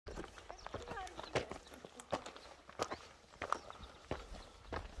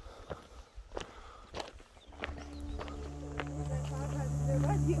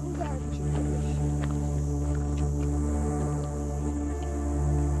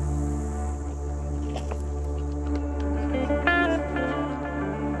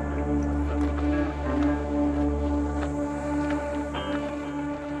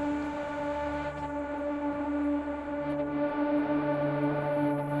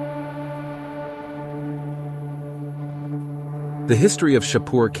The history of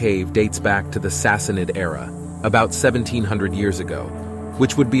Shapur Cave dates back to the Sassanid era, about 1700 years ago,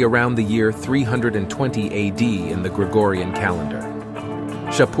 which would be around the year 320 AD in the Gregorian calendar.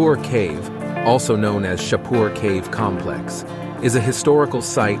 Shapur Cave, also known as Shapur Cave Complex, is a historical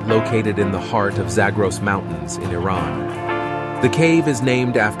site located in the heart of Zagros Mountains in Iran. The cave is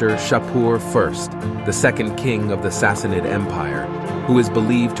named after Shapur I, the second king of the Sassanid Empire, who is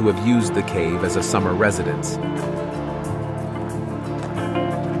believed to have used the cave as a summer residence.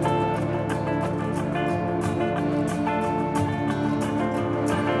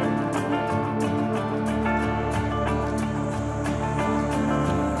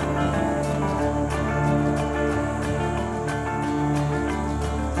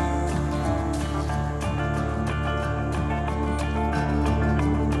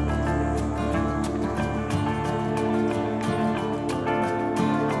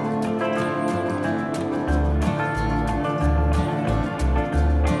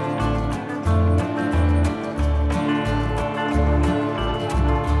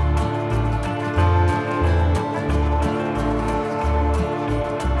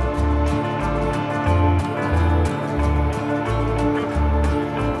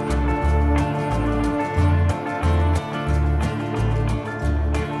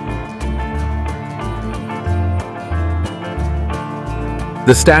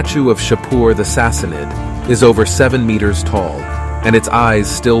 The statue of Shapur the Sassanid is over 7 meters tall, and its eyes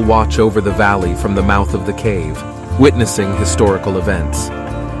still watch over the valley from the mouth of the cave, witnessing historical events.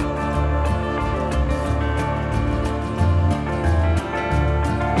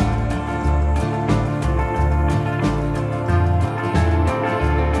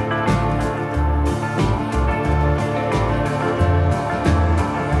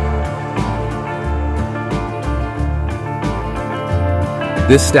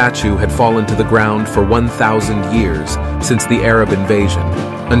 This statue had fallen to the ground for 1,000 years since the Arab invasion,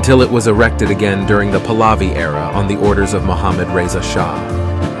 until it was erected again during the Pahlavi era on the orders of Muhammad Reza Shah.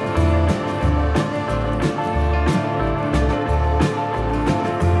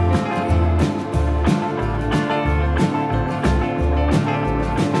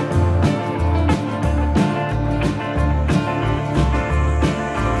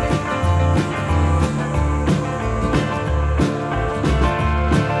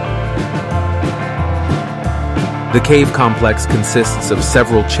 The cave complex consists of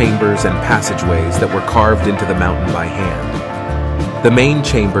several chambers and passageways that were carved into the mountain by hand. The main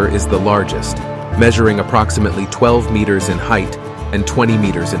chamber is the largest, measuring approximately 12 meters in height and 20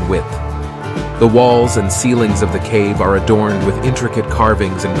 meters in width. The walls and ceilings of the cave are adorned with intricate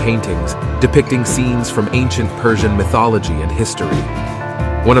carvings and paintings depicting scenes from ancient Persian mythology and history.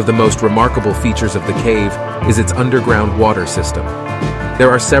 One of the most remarkable features of the cave is its underground water system. There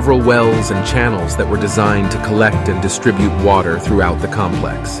are several wells and channels that were designed to collect and distribute water throughout the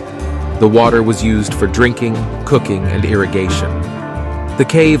complex. The water was used for drinking, cooking, and irrigation. The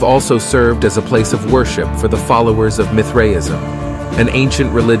cave also served as a place of worship for the followers of Mithraism, an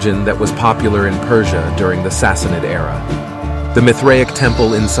ancient religion that was popular in Persia during the Sassanid era. The Mithraic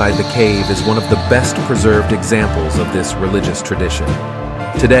temple inside the cave is one of the best preserved examples of this religious tradition.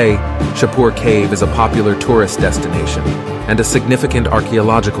 Today, Shapur Cave is a popular tourist destination and a significant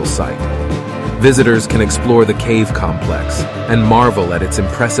archaeological site. Visitors can explore the cave complex and marvel at its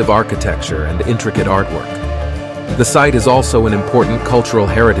impressive architecture and intricate artwork. The site is also an important cultural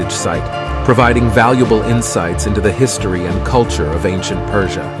heritage site, providing valuable insights into the history and culture of ancient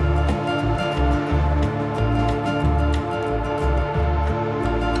Persia.